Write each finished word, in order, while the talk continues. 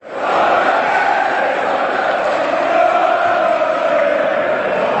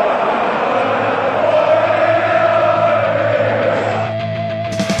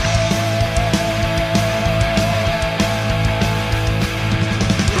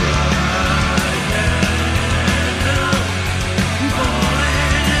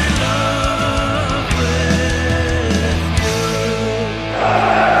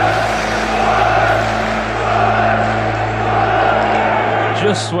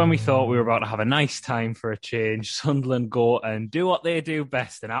Just when we thought we were about to have a nice time for a change, Sunderland go and do what they do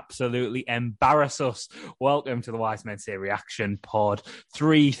best and absolutely embarrass us. Welcome to the Wise Men Say Reaction Pod.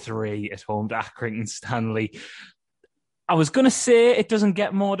 3-3 at home to Accrington Stanley. I was going to say it doesn't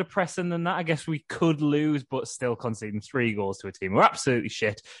get more depressing than that. I guess we could lose, but still conceding 3 goals to a team who are absolutely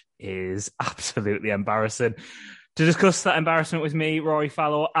shit is absolutely embarrassing. To discuss that embarrassment with me, Rory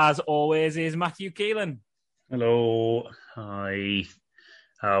Fallow, as always, is Matthew Keelan. Hello. Hi.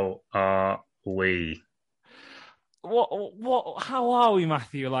 How are we? How are we,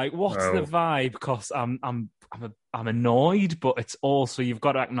 Matthew? Like, what's the vibe? Because I'm annoyed, but it's also, you've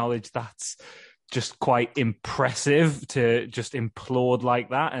got to acknowledge that's just quite impressive to just implode like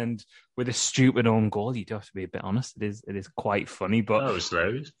that. And with a stupid own goal, you do have to be a bit honest. It is quite funny, but that was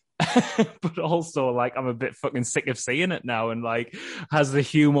those. But also, like, I'm a bit fucking sick of seeing it now. And like, has the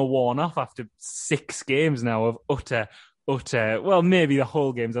humour worn off after 6 games now of utter, well, maybe the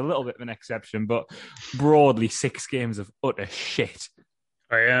whole game's a little bit of an exception, but broadly 6 games of utter shit.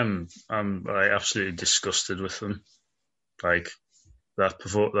 I'm absolutely disgusted with them. Like,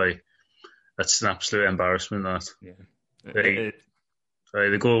 that's an absolute embarrassment, that. Yeah.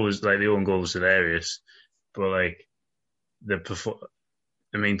 The goal was, like, the own goal was hilarious, but like,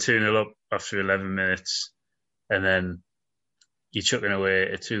 2-0 up after 11 minutes, and then you're chucking away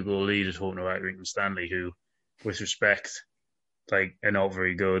a 2-goal lead at home to Accrington Stanley, who, with respect, like, are not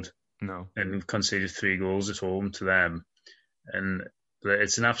very good. No. And conceded 3 goals at home to them. And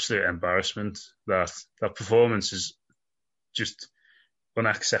it's an absolute embarrassment. That performance is just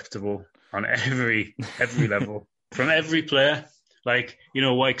unacceptable on every level. From every player. Like,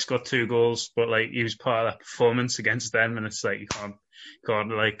 Wyke's got 2 goals, but like, he was part of that performance against them, and it's like, you can't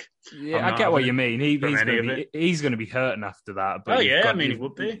like. Yeah, I get what you mean. He's going to be hurting after that. But he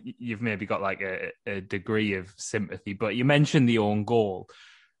would be. You've maybe got like a degree of sympathy. But you mentioned the own goal.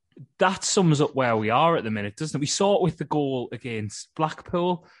 That sums up where we are at the minute, doesn't it? We saw it with the goal against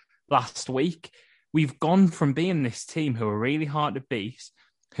Blackpool last week. We've gone from being this team who are really hard to beat,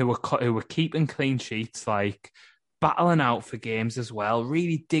 who were keeping clean sheets, like, battling out for games as well,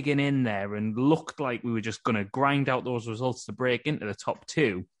 really digging in there, and looked like we were just going to grind out those results to break into the top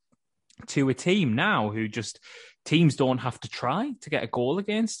 2, to a team now who just, teams don't have to try to get a goal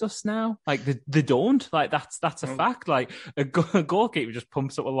against us now. Like, they don't. Like, that's a fact. Like, a goalkeeper just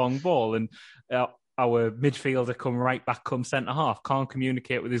pumps up a long ball, and our midfielder come centre-half, can't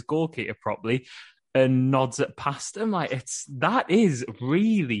communicate with his goalkeeper properly, and nods it past him. Like, that is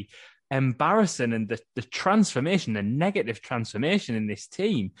really embarrassing. And the transformation, the negative transformation in this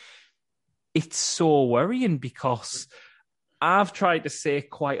team, it's so worrying, because I've tried to say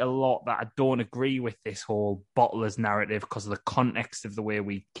quite a lot that I don't agree with this whole bottlers narrative because of the context of the way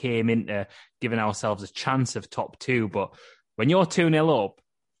we came into giving ourselves a chance of top 2. But when you're 2-0 up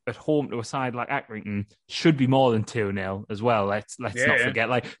at home to a side like Accrington, should be more than 2-0 as well. Let's not forget,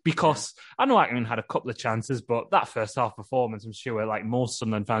 like, because I know Accrington had a couple of chances, but that first half performance, I'm sure, like, most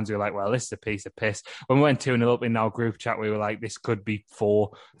Sunderland fans were like, well, this is a piece of piss. When we went 2-0 up in our group chat, we were like, this could be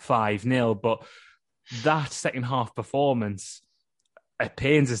 4-5-0. But that second half performance, it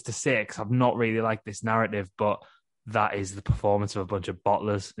pains us to say, because I've not really liked this narrative, but that is the performance of a bunch of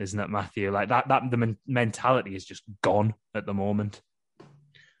bottlers, isn't it, Matthew? Like, that the mentality is just gone at the moment.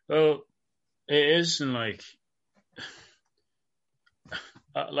 Well, it is, and like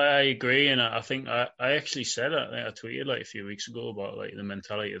I agree, and I think I actually said, I think I tweeted like a few weeks ago about like the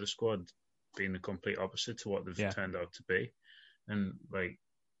mentality of the squad being the complete opposite to what they've turned out to be, and like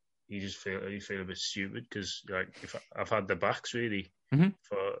you feel a bit stupid, because like, if I've had the backs really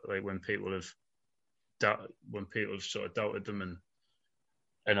for like when people have sort of doubted them,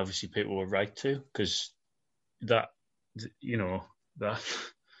 and obviously people were right to, because that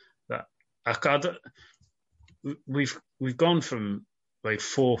I can't. We've gone from like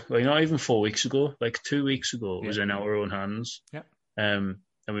not even 4 weeks ago, like 2 weeks ago, it was in our own hands. Yeah. And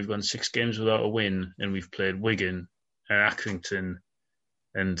we've gone 6 games without a win, and we've played Wigan and Accrington,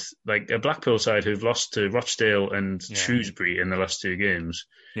 and like a Blackpool side who've lost to Rochdale and Shrewsbury in the last 2 games.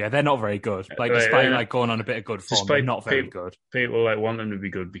 Yeah, they're not very good. Like, despite like going on a bit of good form, they're not very good. People like want them to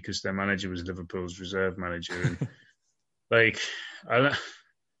be good because their manager was Liverpool's reserve manager, and like,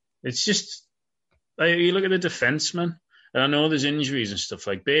 it's just like, you look at the defence, man, and I know there's injuries and stuff.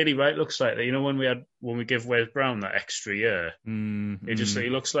 Like, Bailey Wright looks like that. When we give Wes Brown that extra year, he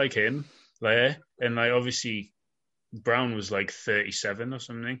looks like him. Like, and like, obviously Brown was like 37 or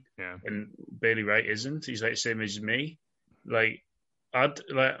something, and Bailey Wright isn't. He's like the same age as me. Like, I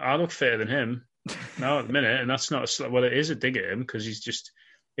look fitter than him now at the minute, and that's not it is a dig at him, because he's just,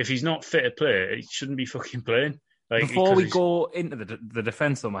 if he's not fit to play, he shouldn't be fucking playing. Like, before we go into the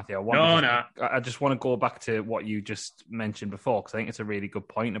defence, though, Matthew, I just want to go back to what you just mentioned before, because I think it's a really good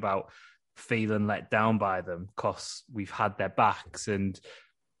point about feeling let down by them because we've had their backs. And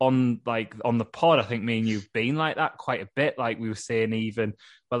on the pod, I think me and you've been like that quite a bit. Like we were saying, even,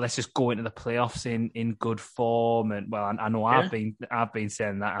 well, let's just go into the playoffs in good form. And well, I know I've been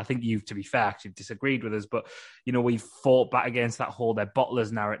saying that. I think you've, to be fair, actually disagreed with us, but you know, we've fought back against that whole they're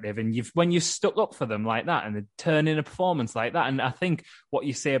bottlers narrative. And when you stuck up for them like that and they turn in a performance like that, and I think what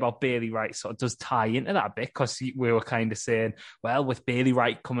you say about Bailey Wright sort of does tie into that a bit, because we were kind of saying, well, with Bailey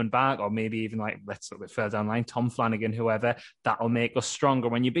Wright coming back, or maybe even like, let's look a bit further down the line, Tom Flanagan, whoever, that'll make us stronger.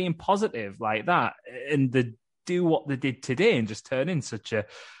 When you're being positive like that and they do what they did today and just turn in such a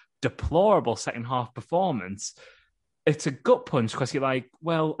deplorable second half performance, it's a gut punch, because you're like,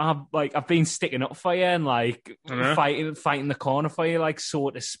 well, I've been sticking up for you and like fighting the corner for you, like,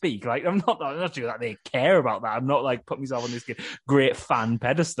 so to speak. Like, I'm not sure that they care about that. I'm not like putting myself on this great fan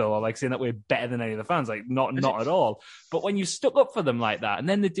pedestal or like saying that we're better than any of the fans. Like, not at all. But when you stuck up for them like that and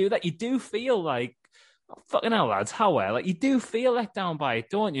then they do that, you do feel like, fucking hell, lads, how well? Like, you do feel let down by it,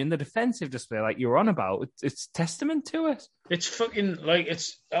 don't you? And the defensive display, like you're on about, it's testament to it. It's fucking, like,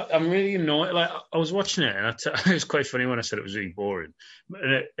 I'm really annoyed. Like, I was watching it, and it was quite funny when I said it was really boring.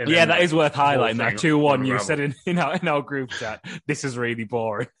 That is worth highlighting. That 2-1, you said in our group chat, this is really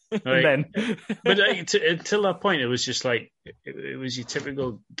boring. But until that point, it was just like, it was your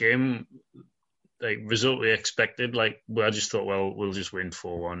typical game, like, result we expected. Like, I just thought, well, we'll just win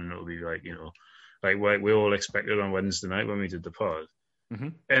 4-1, and it'll be like, you know, like we all expected on Wednesday night when we did the pod. Mm-hmm.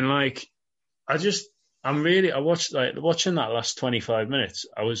 And like, watching that last 25 minutes,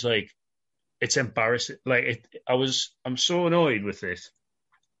 I was like, it's embarrassing. Like, I'm so annoyed with it.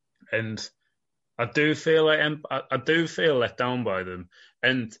 And I do feel let down by them.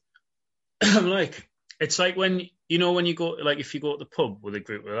 And I'm like, it's like when you go, like, if you go to the pub with a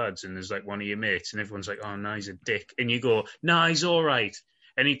group of lads and there's like one of your mates and everyone's like, oh, no, he's a dick. And you go, no, he's all right.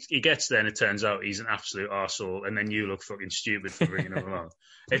 And he gets there and it turns out he's an absolute arsehole, and then you look fucking stupid for bringing him along.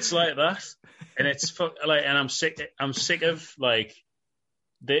 It's like that. And it's like, and I'm sick of like,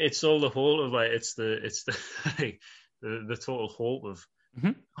 it's all the whole of like, it's the like, the total hope of,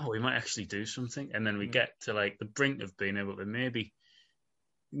 we might actually do something. And then we get to like the brink of being able to, maybe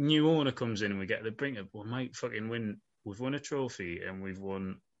new owner comes in and we get to the brink of, we might fucking win. We've won a trophy and we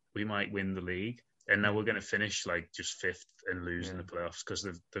might win the league. And now we're going to finish like just fifth and lose in the playoffs because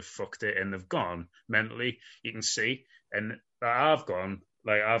they've fucked it and they've gone mentally. You can see, and I've gone,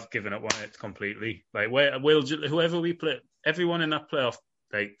 like, I've given up on it completely. Like, whoever we play, everyone in that playoff,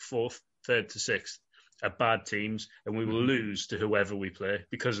 like fourth, third to sixth, are bad teams, and we will lose to whoever we play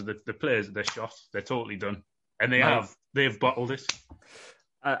because of the players. They're shot. They're totally done, and they've bottled it.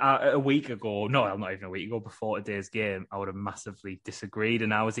 A week ago, no, not even a week ago, before today's game, I would have massively disagreed,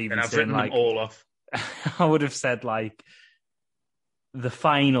 and I was even saying, like, them all off. I would have said, like, the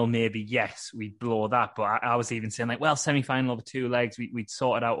final, maybe, yes, we'd blow that, but I was even saying, like, well, semi-final over 2 legs, we'd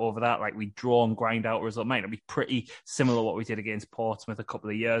sort it out over that, like, we'd draw and grind out a result. Might not be pretty similar to what we did against Portsmouth a couple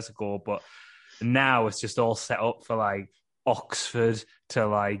of years ago, but now it's just all set up for, like, Oxford to,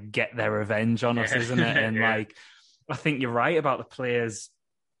 like, get their revenge on us, isn't it? And, like, I think you're right about the players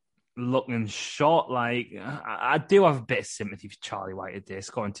looking shot. Like, I do have a bit of sympathy for Charlie White today,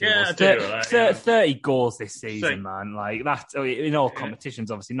 scoring 2 goals. 30 goals this season, man. Like, that's in all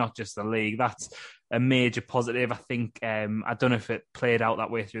competitions, obviously, not just the league. That's a major positive. I think, I don't know if it played out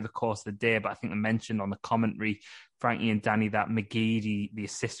that way through the course of the day, but I think I mentioned on the commentary, Frankie and Danny, that McGeady, the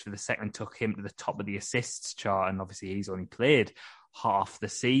assist for the second, took him to the top of the assists chart, and obviously he's only played half the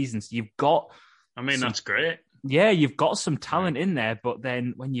season. So you've got... that's great. Yeah, you've got some talent in there, but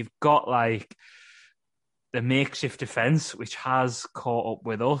then when you've got like the makeshift defense, which has caught up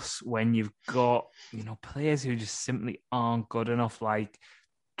with us, when you've got, you know, players who just simply aren't good enough, like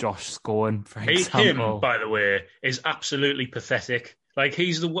Josh Scowen, for example. Him, by the way, is absolutely pathetic. Like,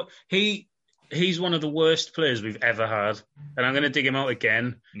 he's one of the worst players we've ever had, and I'm going to dig him out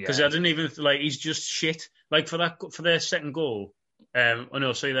again because I didn't even he's just shit. Like, for their second goal.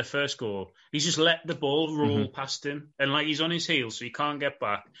 Their first goal. He's just let the ball roll past him, and like, he's on his heels, so he can't get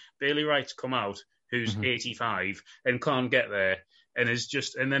back. Bailey Wright's come out, who's 85 and can't get there, and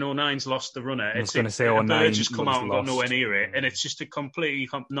then O'Nine's lost the runner. I was going to say O'Nien Burgess come out and got nowhere near it, and it's just a completely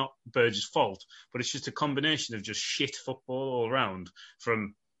not Burgess' fault, but it's just a combination of just shit football all around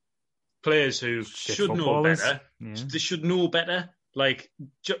from players who should know better. Yeah. They should know better. Like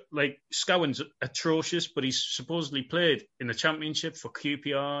Scowen's atrocious, but he's supposedly played in the Championship for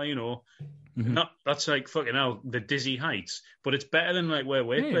QPR, you know. That's like fucking hell, the dizzy heights. But it's better than like where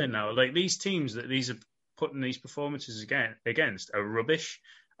we're playing now. Like, these teams, these putting these performances against are rubbish.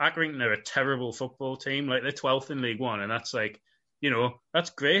 Accrington are a terrible football team. Like, they're 12th in League One, and that's like, that's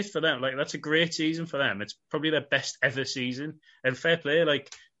great for them. Like, that's a great season for them. It's probably their best ever season. And fair play, like,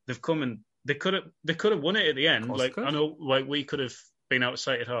 they've come and they could have won it at the end. Like, I know, like, we could have been out of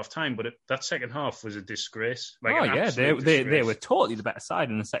sight at half time, but that second half was a disgrace. Like, they were totally the better side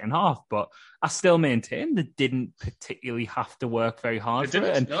in the second half, but I still maintain they didn't particularly have to work very hard for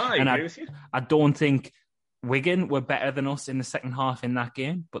it. I agree with you. I don't think Wigan were better than us in the second half in that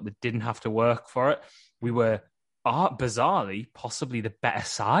game, but they didn't have to work for it. We were, bizarrely, possibly the better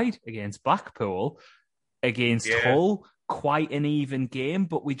side against Blackpool, against Hull. Quite an even game,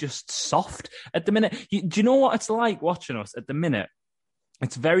 but we just soft at the minute. Do you know what it's like watching us at the minute?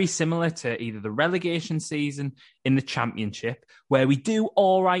 It's very similar to either the relegation season in the Championship, where we do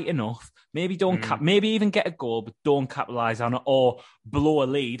all right enough, maybe maybe even get a goal, but don't capitalise on it, or blow a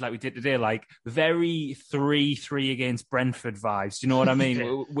lead like we did today, like very 3-3 against Brentford vibes. Do you know what I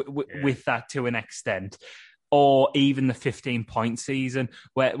mean? With that to an extent. Or even the 15-point season,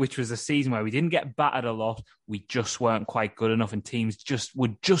 which was a season where we didn't get battered a lot. We just weren't quite good enough, and teams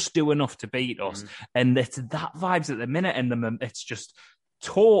would just do enough to beat us. And it's that vibes at the minute, and it's just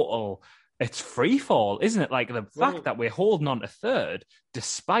total. It's free fall, isn't it? Like, the fact that we're holding on to third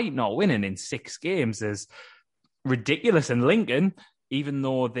despite not winning in 6 games is ridiculous. And Lincoln, even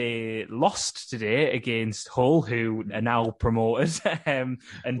though they lost today against Hull, who are now promoted, and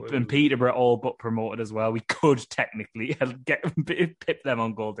Peterborough all but promoted as well, we could technically pip them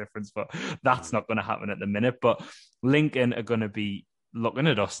on goal difference, but that's not going to happen at the minute. But Lincoln are going to be looking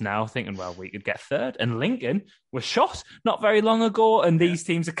at us now thinking, well, we could get third. And Lincoln was shot not very long ago, and these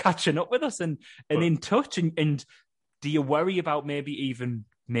teams are catching up with us and in touch. And do you worry about maybe even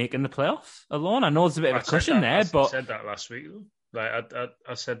making the playoffs alone? I know there's a bit of a cushion there, but... I said that last week, though. Like,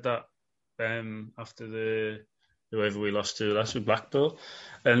 I said that after whoever we lost to last week, Blackpool,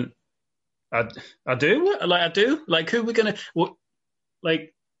 and I do. Like, who are we gonna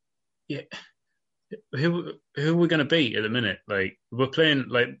who are we gonna beat at the minute? Like, we're playing,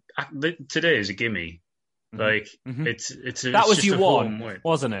 like, today is a gimme. Like, that was you won,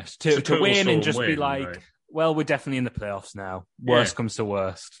 wasn't it? To win and just be like, well, we're definitely in the playoffs now. Worst comes to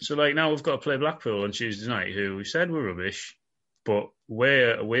worst. So, like, now we've got to play Blackpool on Tuesday night, who we said were rubbish. But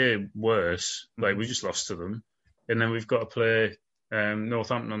we're worse. Like, we just lost to them, and then we've got to play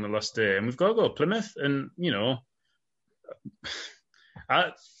Northampton on the last day, and we've got to go to Plymouth. And you're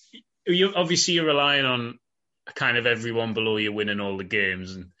relying on kind of everyone below you winning all the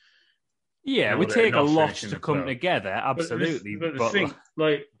games, and we take a lot to come together. Absolutely, but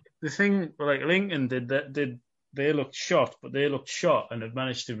the thing, Lincoln they looked shot, but they looked shot and have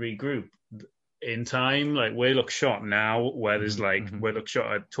managed to regroup in time. Like, we look shot now, where there's we look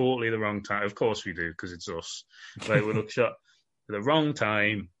shot at totally the wrong time. Of course we do, because it's us. Like, we look shot at the wrong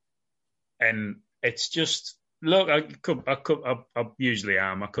time, and it's just, look, I usually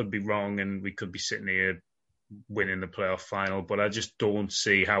am. I could be wrong, and we could be sitting here winning the playoff final, but I just don't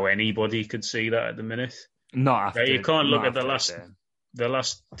see how anybody could see that at the minute. Not after. You can't look at the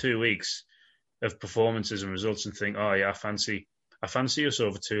last 2 weeks of performances and results and think, oh yeah, I fancy us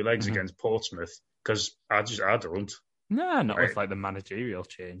over 2 legs against Portsmouth, because I don't. No, not with like the managerial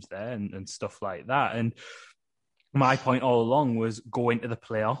change there and stuff like that. And my point all along was go into the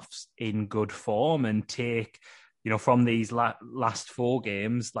playoffs in good form and take, from these last 4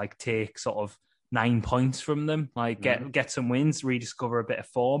 games, like, take sort of 9 points from them, like get some wins, rediscover a bit of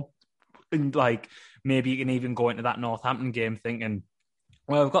form. And like, maybe you can even go into that Northampton game thinking,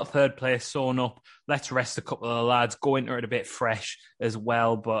 well, we've got third place sewn up. Let's rest a couple of the lads, go into it a bit fresh as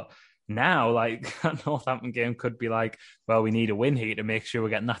well. But now, like, that Northampton game could be like, well, we need a win here to make sure we're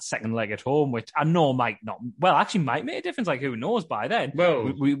getting that second leg at home, which I know might make a difference. Like, who knows by then?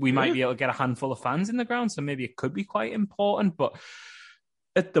 Well, we might be able to get a handful of fans in the ground, so maybe it could be quite important. But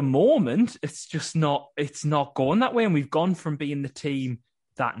at the moment, it's not going that way. And we've gone from being the team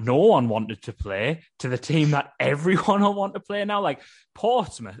that no one wanted to play to the team that everyone will want to play now. Like,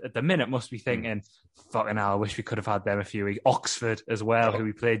 Portsmouth at the minute must be thinking, fucking hell, I wish we could have had them a few weeks. Oxford as well, who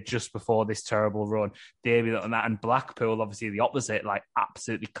we played just before this terrible run. They'll be looking at that. And Blackpool, obviously the opposite, like,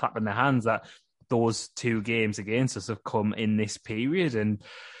 absolutely clapping their hands that those 2 games against us have come in this period. And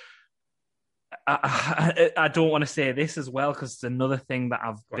I don't want to say this as well, because it's another thing that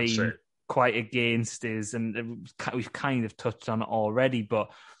I've been quite against is, and we've kind of touched on it already,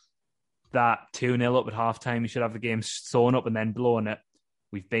 but that 2-0 up at halftime, you should have the game sewn up and then blowing it.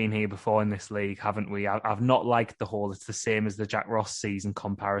 We've been here before in this league, haven't we? I've not liked the whole, it's the same as the Jack Ross season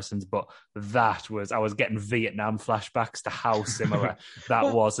comparisons, but I was getting Vietnam flashbacks to how similar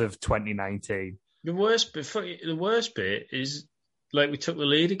that was of 2019. The worst bit is like we took the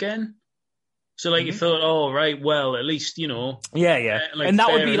lead again. So like you thought, oh right, well at least Yeah. like, and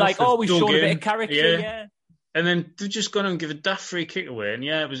that would be enough, like, oh, we've dug shown a bit in. of character, Yeah. yeah. And then they've just gone and give a daft free kick away, and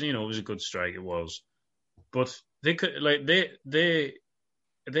it was it was a good strike, it was. But they could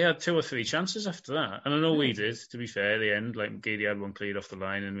they had 2 or 3 chances after that, and I know we did. To be fair, at the end, like McGeady had one cleared off the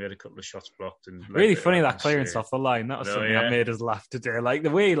line, and we had a couple of shots blocked. And really funny that clearance off the line. That was something that made us laugh today. Like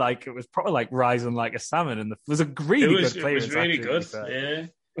the way, like it was probably like rising like a salmon, and it was a really good clearance. It was really good.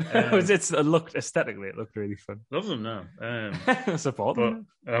 Yeah, it looked aesthetically, it looked really fun. Love them now. Support them.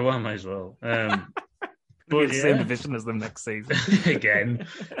 Well, I might as well. But the same division as them next season again.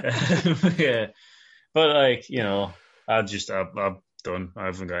 Yeah, but like I'm done. I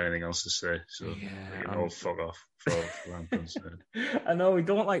haven't got anything else to say, so fuck off. For I'm concerned. I know we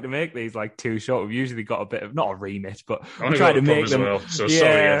don't like to make these like too short. We've usually got a bit of not a remit, but we try to make them. Well, so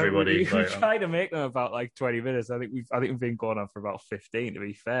sorry, everybody. We try to make them about like 20 minutes. I think we've been going on for about 15 to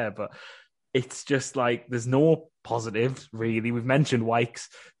be fair, but it's just like there's no positives really. We've mentioned Wyke's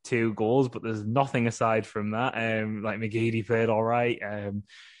 2 goals, but there's nothing aside from that. Like McGeady played all right.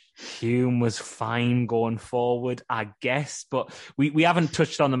 Hume was fine going forward, I guess, but we haven't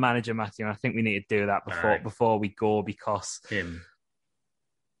touched on the manager, Matthew, and I think we need to do that before we go, because it's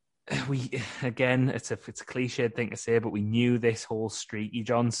a cliched thing to say, but we knew this whole Streaky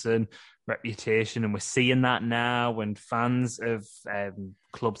Johnson reputation, and we're seeing that now when fans of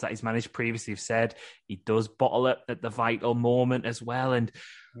clubs that he's managed previously have said he does bottle it at the vital moment as well, and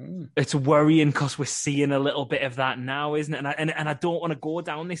it's worrying because we're seeing a little bit of that now, isn't it? And I don't want to go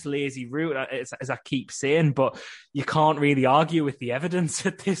down this lazy route, as I keep saying, but you can't really argue with the evidence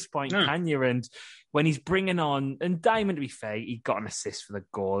at this point, can you? And when he's bringing on, and Diamond, to be fair, he got an assist for the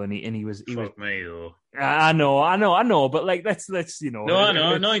goal, and he was. Fuck me though. I know, but like let's No, I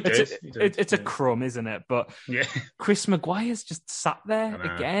know, it's a crumb, isn't it? But Chris Maguire's just sat there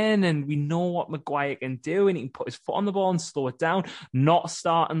again, and we know what Maguire can do, and he can put his foot on the ball and slow it down. Not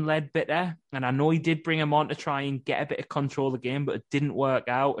starting Ledbetter, and I know he did bring him on to try and get a bit of control of the game, but it didn't work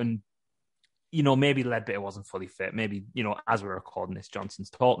out, and. Maybe Ledbetter wasn't fully fit. Maybe, as we're recording this, Johnson's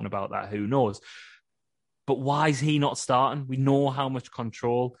talking about that. Who knows? But why is he not starting? We know how much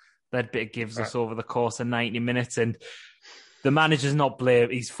control Ledbetter gives us over the course of 90 minutes. And the manager's not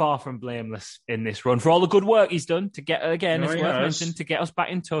blamed. He's far from blameless in this run for all the good work he's done to get, again, it's worth mentioning, to get us back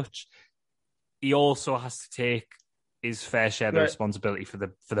in touch. He also has to take his fair share of the responsibility for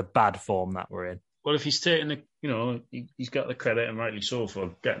the bad form that we're in. Well, if he's taking he's got the credit, and rightly so,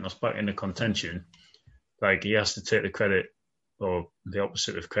 for getting us back into contention. Like, he has to take the credit, or the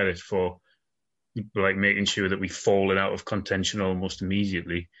opposite of credit, for like making sure that we've fallen out of contention almost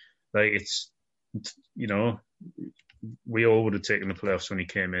immediately. Like, it's we all would have taken the playoffs when he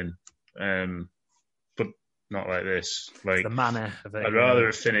came in, but not like this. Like, the manner of it. I'd rather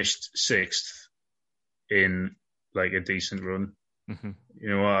have finished 6th in like a decent run. Mm-hmm.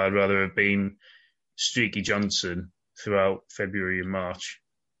 I'd rather have been Streaky Johnson throughout February and March,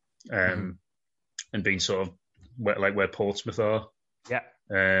 and been sort of where Portsmouth are.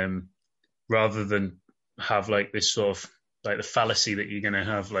 Yeah. Rather than have like this sort of like the fallacy that you're going to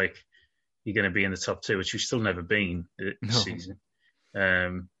have, like you're going to be in the top 2, which we've still never been this season.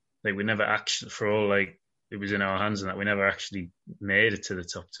 Like we never actually, for all like it was in our hands and that, we never actually made it to the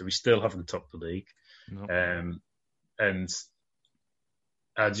top 2. We still haven't topped the league. No. And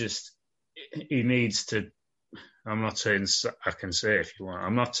he needs to. I'm not saying I can say if you want.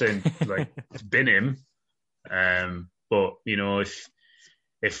 I'm not saying like it's been him, but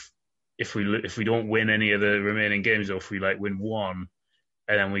if we don't win any of the remaining games, or if we like win one,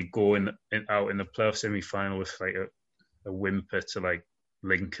 and then we go out in the playoff semi-final with like a whimper to like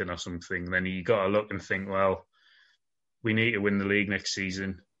Lincoln or something, then you got to look and think, well, we need to win the league next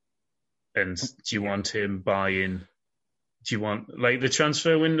season, and do you want him buying? Do you want like the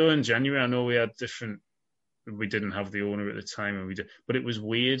transfer window in January? I know we didn't have the owner at the time, and but it was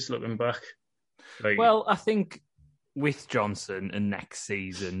weird looking back. Like, well, I think with Johnson and next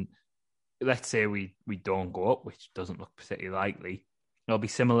season, let's say we don't go up, which doesn't look particularly likely. It'll be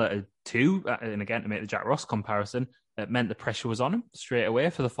similar to, and again, to make the Jack Ross comparison, it meant the pressure was on him straight away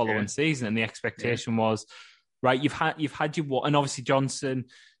for the following season, and the expectation was, right, you've had your, and obviously Johnson,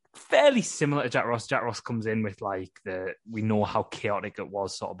 fairly similar to Jack Ross. Jack Ross comes in with like we know how chaotic it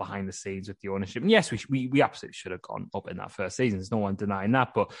was sort of behind the scenes with the ownership. And yes, we absolutely should have gone up in that first season. There's no one denying that,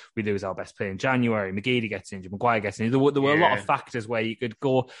 but we lose our best player in January. McGeady gets injured, Maguire gets injured. There were a lot of factors where you could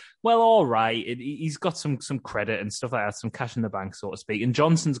go, well, all right, he's got some credit and stuff like that, some cash in the bank, so to speak. And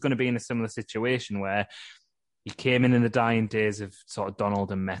Johnson's going to be in a similar situation where he came in the dying days of sort of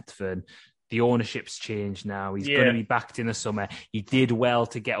Donald and Methven, the ownership's changed now. He's going to be backed in the summer. He did well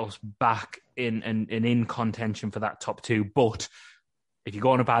to get us back in and in contention for that top 2. But if you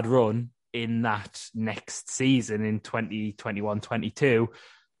go on a bad run in that next season in 2021-22,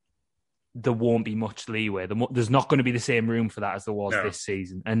 there won't be much leeway. There's not going to be the same room for that as there was this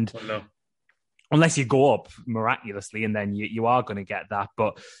season. And unless you go up miraculously, and then you are going to get that.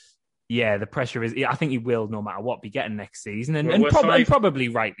 But yeah, the pressure is, I think he will, no matter what, be getting next season. And probably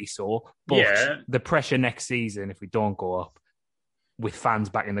rightly so. But the pressure next season, if we don't go up with fans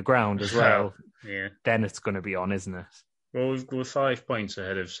back in the ground as well, then it's going to be on, isn't it? Well, we're 5 points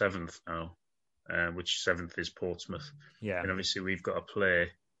ahead of 7th now, which 7th is Portsmouth. Yeah. And obviously we've got to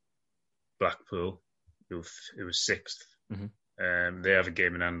play Blackpool, who was 6th. Mm-hmm. They have a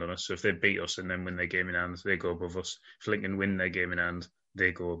game in hand on us. So if they beat us and then win their game in hand, they go above us. If Lincoln win their game in hand,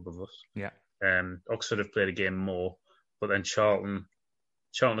 they go above us. Yeah. Oxford have played a game more, but then Charlton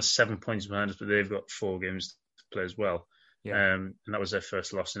are 7 points behind us, but they've got 4 games to play as well. Yeah. And that was their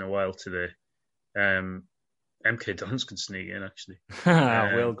first loss in a while today. MK Dons can sneak in, actually.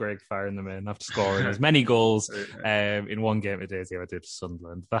 Will Grigg firing them in after scoring as many goals in one game today as he ever did for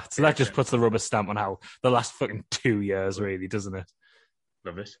Sunderland. That just puts the rubber stamp on how the last fucking 2 years, really, doesn't it?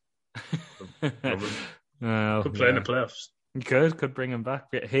 Love it. Love it. Could play in the playoffs. You could bring him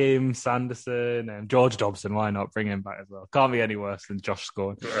back. Him, Sanderson, and George Dobson. Why not bring him back as well? Can't be any worse than Josh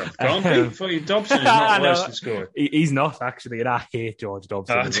scoring. Can't be. Dobson is not worse than scoring. He's not, actually, and I hate George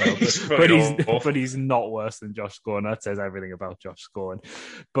Dobson as well. But he's not worse than Josh scoring. That says everything about Josh scoring.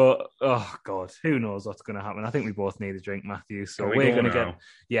 But, oh, God, who knows what's going to happen? I think we both need a drink, Matthew. So we're going to get...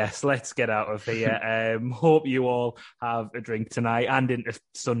 Yes, let's get out of here. Hope you all have a drink tonight and into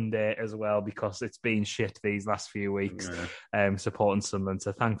Sunday as well, because it's been shit these last few weeks. Supporting Sunderland,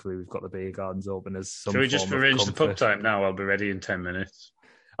 so thankfully we've got the beer gardens open as some. Shall we just arrange the pub time now? I'll be ready in 10 minutes.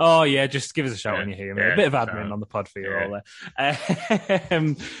 Oh yeah, just give us a shout when you hear me. A bit of admin on the pod for you all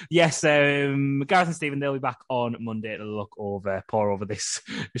there. Yes, Gareth and Stephen, they'll be back on Monday to pour over this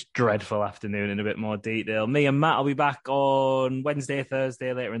dreadful afternoon in a bit more detail. Me and Matt will be back on Wednesday,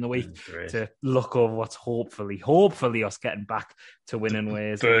 Thursday later in the week to look over what's hopefully us getting back to winning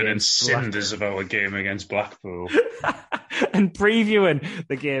ways. Burning cinders about a game against Blackpool. And previewing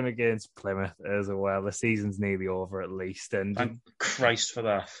the game against Plymouth as well. The season's nearly over at least. And thank Christ for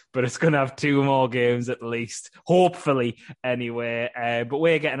that. But it's going to have 2 more games at least, hopefully, anyway. But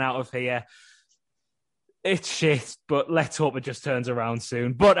we're getting out of here. It's shit, but let's hope it just turns around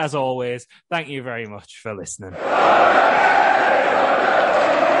soon. But as always, thank you very much for listening.